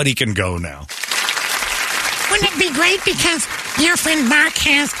 But he can go now. Wouldn't it be great because your friend Mark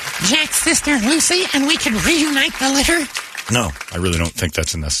has Jack's sister Lucy and we could reunite the litter? No, I really don't think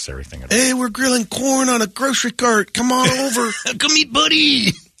that's a necessary thing at all. Hey, we're grilling corn on a grocery cart. Come on over. Come meet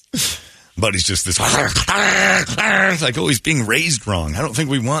Buddy. Buddy's just this. It's like, oh, he's being raised wrong. I don't think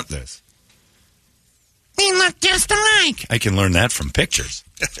we want this. They look just alike. I can learn that from pictures.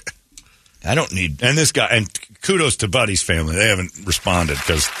 I don't need... And this guy... And kudos to Buddy's family. They haven't responded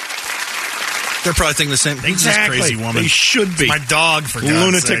because... They're probably thinking the same thing. Exactly. This crazy woman. They should be. It's my dog, for God's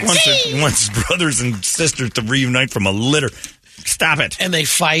lunatic wants his brothers and sisters to reunite from a litter. Stop it. And they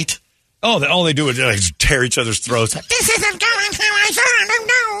fight. Oh, all they do is like tear each other's throats. This isn't going how I thought.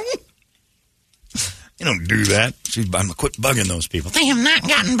 No. You don't do that. I'm quit bugging those people. They have not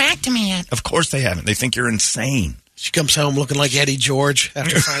gotten back to me yet. Of course they haven't. They think you're insane. She comes home looking like Eddie George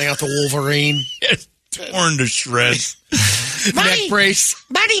after finding out the Wolverine. Torn to shreds. Neck brace.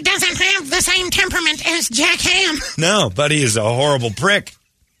 Buddy doesn't have the same temperament as Jack Ham. No, Buddy is a horrible prick.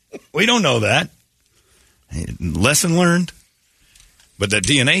 We don't know that. Lesson learned. But that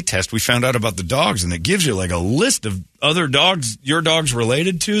DNA test, we found out about the dogs, and it gives you like a list of other dogs your dog's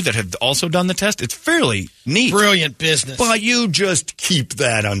related to that have also done the test. It's fairly neat. Brilliant business. But you just keep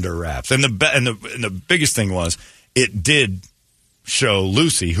that under wraps. And the biggest thing was it did show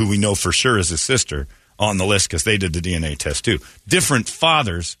Lucy, who we know for sure is his sister, on the list because they did the DNA test too. Different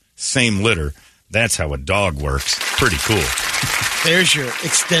fathers, same litter. That's how a dog works. Pretty cool. There's your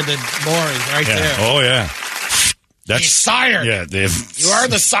extended Maury right there. Oh, yeah. That's sire. Yeah, you are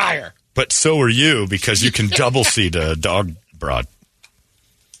the sire. But so are you because you can double seed a dog broad.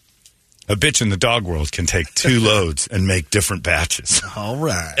 A bitch in the dog world can take 2 loads and make different batches. All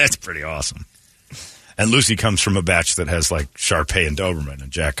right. That's pretty awesome. And Lucy comes from a batch that has like Shar-Pei and Doberman,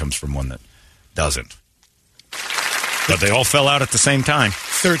 and Jack comes from one that doesn't. But they all fell out at the same time.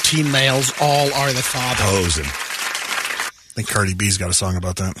 13 males, all are the father. Posing. I think Cardi B's got a song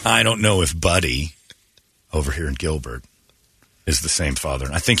about that. I don't know if Buddy over here in Gilbert is the same father.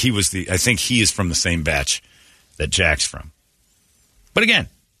 I think he is from the same batch that Jack's from. But again,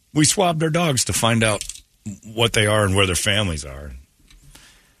 we swabbed our dogs to find out what they are and where their families are.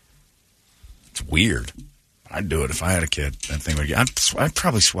 It's weird. I'd do it if I had a kid. That thing would get. I'd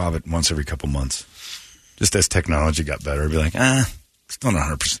probably swab it once every couple months. Just as technology got better, I'd be like, still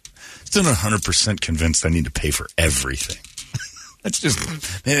not 100% convinced I need to pay for everything. Let's just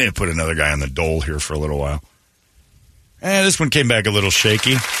maybe put another guy on the dole here for a little while. This one came back a little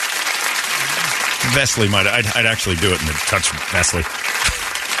shaky. Vesley I'd actually do it and touch Vesley.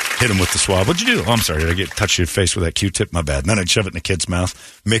 Hit him with the swab. What'd you do? Oh, I'm sorry. Did I touch your face with that Q-tip? My bad. And then I'd shove it in the kid's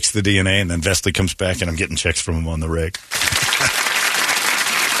mouth, mix the DNA, and then Vesley comes back and I'm getting checks from him on the rig.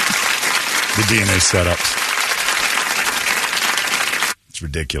 The DNA setups. It's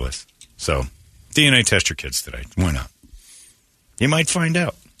ridiculous. So, DNA test your kids today. Why not? You might find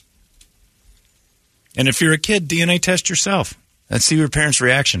out. And if you're a kid, DNA test yourself. Let's see what your parents'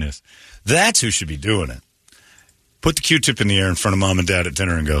 reaction is. That's who should be doing it. Put the Q-tip in the air in front of mom and dad at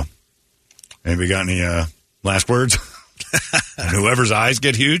dinner and go, anybody got any last words? And whoever's eyes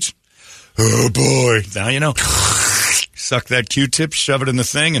get huge, oh boy, now you know. Suck that Q-tip, shove it in the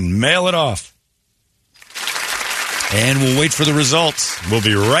thing, and mail it off. And we'll wait for the results. We'll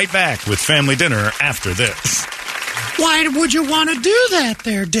be right back with family dinner after this. Why would you want to do that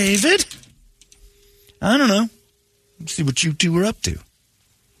there, David? I don't know. Let's see what you two were up to.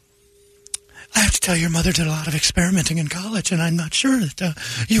 I have to tell you, your mother did a lot of experimenting in college, and I'm not sure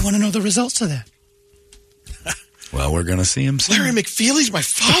that you want to know the results of that. Well, we're going to see him soon. Larry McFeely's my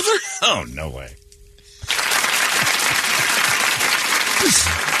father? Oh, no way.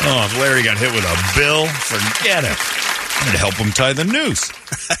 Oh, if Larry got hit with a bill, forget it. I'd help him tie the noose.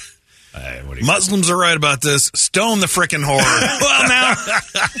 Muslims are right about this. Stone the frickin' whore. Well, now,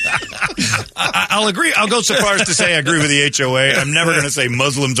 I'll agree. I'll go so far as to say I agree with the HOA. I'm never going to say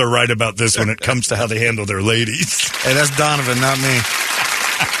Muslims are right about this when it comes to how they handle their ladies. Hey, that's Donovan, not me.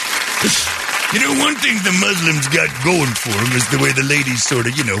 You know, one thing the Muslims got going for them is the way the ladies sort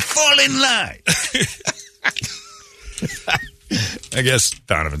of, fall in line. I guess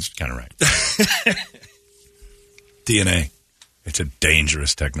Donovan's kind of right. DNA. It's a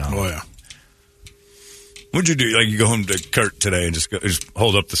dangerous technology. Oh, yeah. What'd you do? Like, you go home to Kurt today and just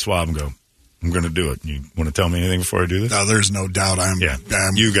hold up the swab and go, I'm going to do it. You want to tell me anything before I do this? No, there's no doubt.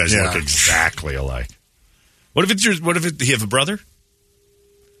 You guys look exactly alike. What if do you have a brother?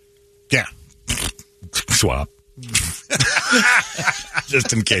 Yeah. Swap.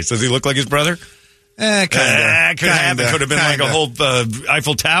 Just in case. Does he look like his brother? Kind of. Could happen. Could have been like a whole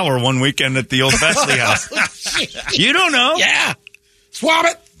Eiffel Tower one weekend at the old Vesley house. You don't know. Yeah. Swab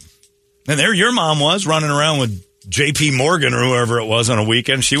it. And there your mom was running around with J.P. Morgan or whoever it was on a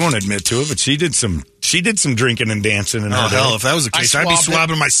weekend. She won't admit to it, but she did some drinking and dancing. In her hell, if that was the case, I'd be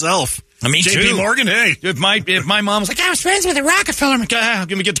swabbing myself. I mean, J.P. Morgan, hey. If my mom was like, I was friends with a Rockefeller, I'm like,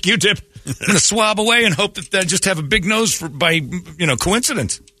 give me the Q-tip. I'm going to swab away and hope that I just have a big nose by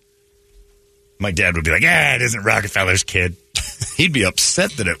coincidence. My dad would be like, it isn't Rockefeller's kid. He'd be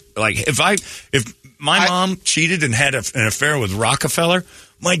upset that if my mom cheated and had an affair with Rockefeller,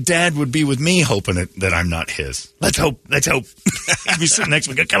 my dad would be with me hoping that I'm not his. Let's hope. He'd be sitting next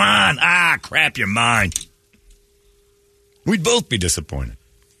to me going, come on. Crap, you're mine. We'd both be disappointed.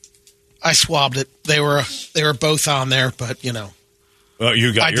 I swabbed it. They were both on there, but, you know. Well,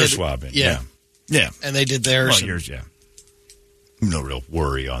 you got your swab in. Yeah. And they did theirs. Well, yours, yeah. No real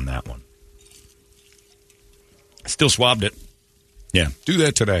worry on that one. Still swabbed it. Yeah, do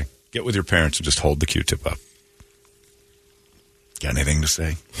that today. Get with your parents and just hold the Q-tip up. Got anything to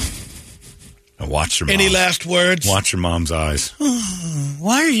say? And watch your mom. Any last words? Watch your mom's eyes.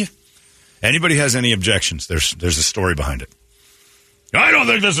 Why are you? Anybody has any objections, there's a story behind it. I don't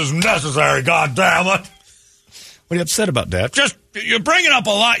think this is necessary, goddammit. What are you upset about, Dad? Just, you're bringing up a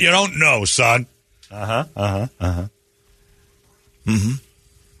lot you don't know, son. Mm-hmm.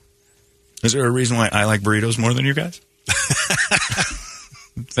 Is there a reason why I like burritos more than you guys?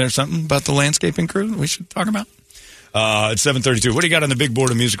 Is there something about the landscaping crew that we should talk about? It's 7:32. What do you got on the big board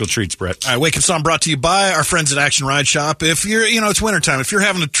of musical treats, Brett? All right, Wake Up Song brought to you by our friends at Action Ride Shop. If you're, it's wintertime. If you're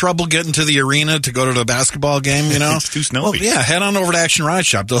having trouble getting to the arena to go to the basketball game, it's too snowy. Well, head on over to Action Ride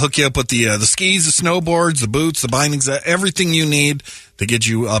Shop. They'll hook you up with the skis, the snowboards, the boots, the bindings, everything you need to get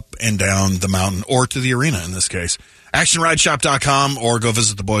you up and down the mountain or to the arena in this case. ActionRideShop.com or go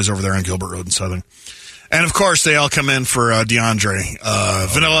visit the boys over there on Gilbert Road in Southern. And, of course, they all come in for DeAndre.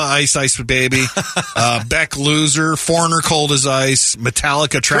 Vanilla Ice Baby, Beck Loser, Foreigner Cold as Ice,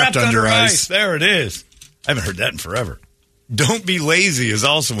 Metallica Trapped Under Ice. There it is. I haven't heard that in forever. Don't Be Lazy is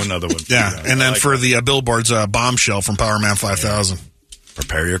also another one. Yeah, and then for the Billboard's Bombshell from Power Man 5000. Yeah.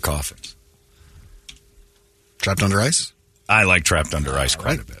 Prepare your coffins. Trapped Under Ice? I like Trapped Under Ice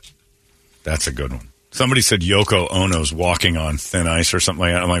quite a bit. That's a good one. Somebody said Yoko Ono's Walking on Thin Ice or something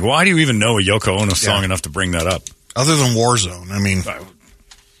like that. I'm like, why do you even know a Yoko Ono song enough to bring that up? Other than Warzone. I mean,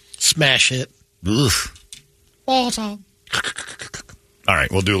 smash it. Warzone. All right,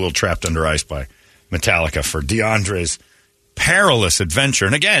 we'll do a little Trapped Under Ice by Metallica for DeAndre's perilous adventure.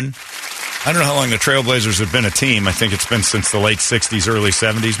 And again, I don't know how long the Trailblazers have been a team. I think it's been since the late 60s, early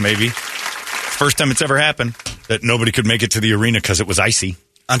 70s, maybe. First time it's ever happened that nobody could make it to the arena because it was icy.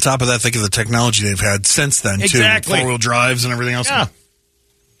 On top of that, think of the technology they've had since then, too. Exactly. Four-wheel drives and everything else. Yeah.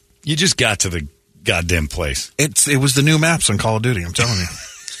 You just got to the goddamn place. It was the new maps on Call of Duty, I'm telling you.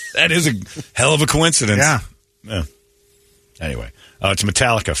 That is a hell of a coincidence. Yeah. Anyway, it's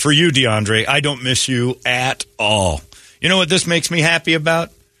Metallica. For you, DeAndre, I don't miss you at all. You know what this makes me happy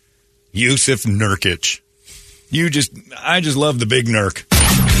about? Yusuf Nurkic. I just love the big Nurk.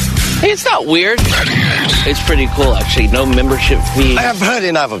 Hey, it's not weird. It's pretty cool, actually. No membership fee. I have heard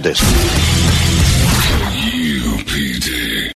enough of this.